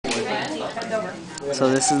So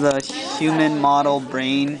this is the human model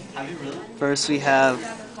brain. First we have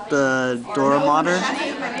the dura mater,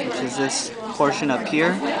 which is this portion up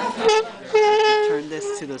here. Turn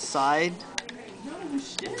this to the side.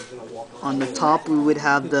 On the top we would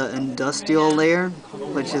have the industrial layer,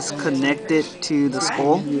 which is connected to the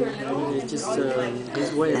skull.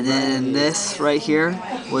 And then this right here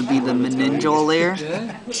would be the meningeal layer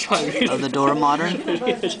of the dura mater.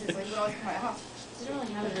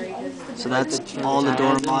 So that's all the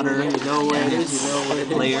dura mater and its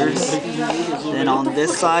layers. Then on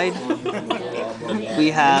this side,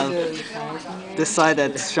 we have this side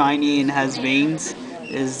that's shiny and has veins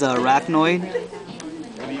is the arachnoid.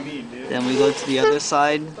 Then we go to the other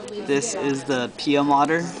side. This is the pia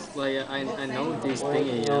mater. Like I know this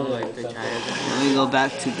thing, like the child. Then we go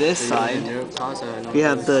back to this side. We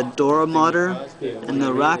have the dura mater and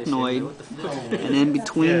the arachnoid, and in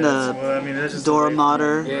between the dura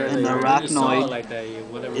mater and the arachnoid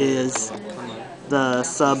is the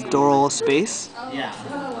subdural space.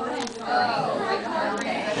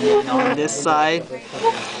 And then on this side,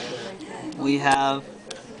 we have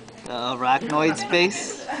the arachnoid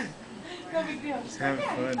space. Just having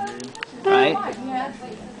fun, dude. Right?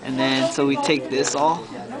 And then, so we take this off.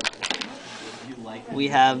 We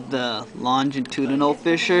have the longitudinal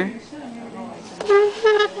fissure,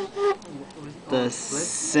 the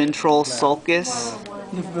central sulcus,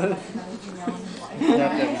 the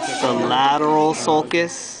lateral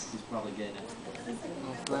sulcus,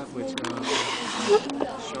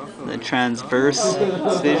 the transverse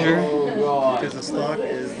fissure, Because the stalk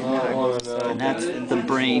is and that's the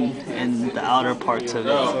brain and the outer parts of it.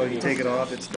 so you take it off, it's